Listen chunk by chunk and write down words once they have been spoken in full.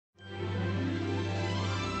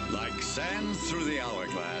extends through the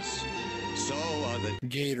hourglass, so are the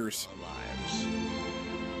Gators. lives.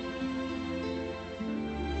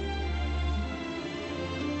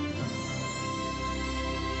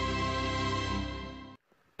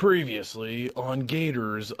 Previously on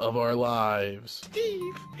Gators of Our Lives.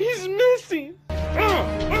 Steve, he's missing.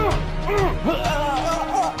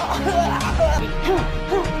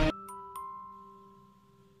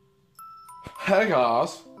 Hey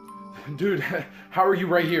guys. Dude, how are you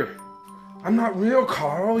right here? I'm not real,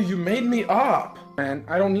 Carl. You made me up. Man,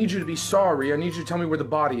 I don't need you to be sorry. I need you to tell me where the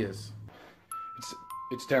body is.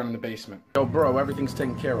 It's down in the basement. Yo, bro, everything's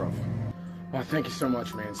taken care of. Oh, thank you so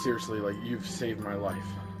much, man. Seriously, like, you've saved my life.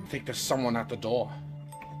 I think there's someone at the door.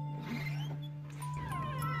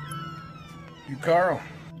 You Carl?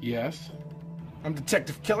 Yes? I'm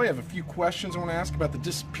Detective Kelly. I have a few questions I want to ask about the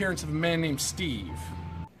disappearance of a man named Steve.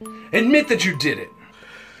 Admit that you did it.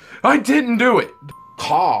 I didn't do it!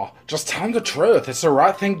 Carl, just tell him the truth. It's the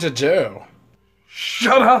right thing to do.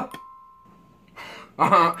 Shut up!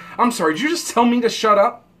 I'm sorry, did you just tell me to shut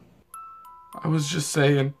up? I was just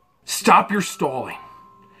saying. Stop your stalling.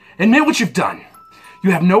 Admit what you've done.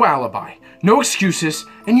 You have no alibi, no excuses,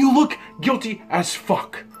 and you look guilty as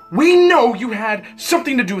fuck. We know you had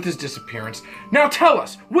something to do with his disappearance. Now tell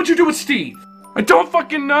us, what'd you do with Steve? I don't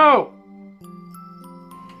fucking know!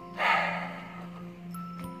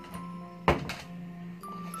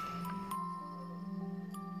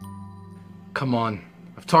 Come on.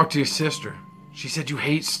 I've talked to your sister. She said you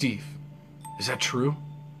hate Steve. Is that true?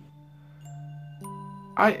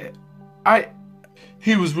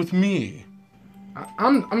 He was with me.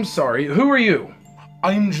 I'm sorry. Who are you?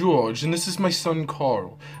 I'm George, and this is my son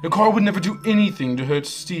Carl. And Carl would never do anything to hurt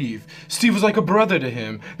Steve. Steve was like a brother to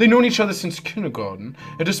him. They'd known each other since kindergarten,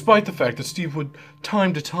 and despite the fact that Steve would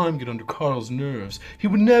time to time get under Carl's nerves, he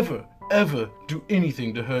would never, ever do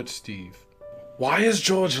anything to hurt Steve. Why is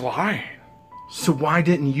George lying? So why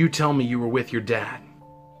didn't you tell me you were with your dad?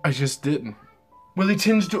 I just didn't. Well, he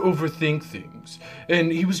tends to overthink things, and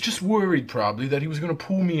he was just worried probably that he was going to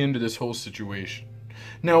pull me into this whole situation.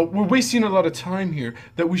 Now, we're wasting a lot of time here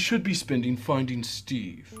that we should be spending finding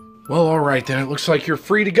Steve. Well, alright then. It looks like you're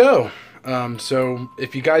free to go. So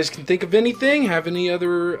if you guys can think of anything, have any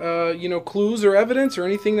other, clues or evidence or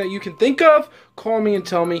anything that you can think of, call me and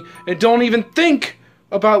tell me. And don't even think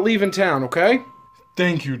about leaving town, okay?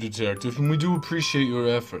 Thank you, Detective, and we do appreciate your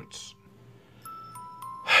efforts.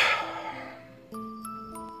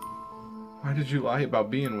 Why did you lie about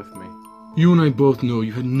being with me? You and I both know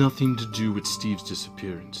you had nothing to do with Steve's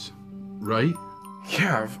disappearance, right?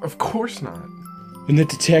 Yeah, of course not. And that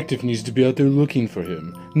detective needs to be out there looking for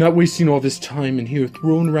him, not wasting all this time in here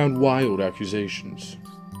throwing around wild accusations.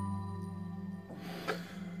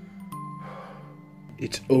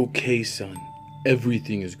 It's okay, son.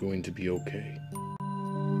 Everything is going to be okay.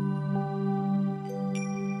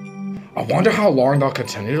 I wonder how long they'll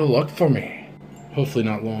continue to look for me. Hopefully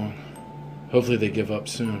not long. Hopefully they give up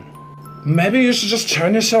soon. Maybe you should just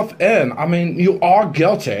turn yourself in. I mean, you are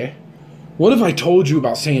guilty. What if I told you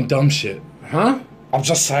about saying dumb shit? Huh? I'm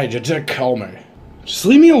just saying, you did kill me. Just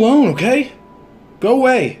leave me alone, okay? Go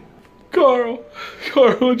away. Carl,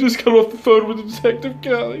 I just got off the phone with Detective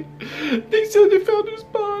Kelly. They said they found his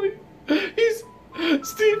body. He's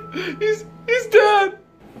dead.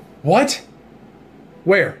 What?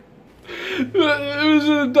 Where? It was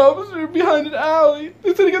in a dumpster behind an alley.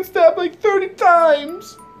 They said he got stabbed like 30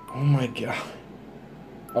 times. Oh my god.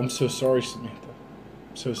 I'm so sorry, Samantha.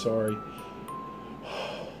 I'm so sorry.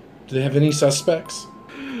 Do they have any suspects?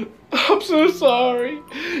 I'm so sorry.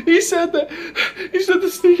 He said the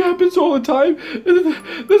thing happens all the time, and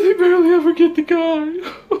that they barely ever get the guy.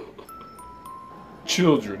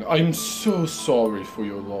 Children, I'm so sorry for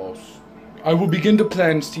your loss. I will begin to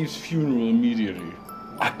plan Steve's funeral immediately.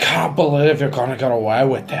 I can't believe you're gonna get away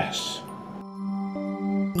with this.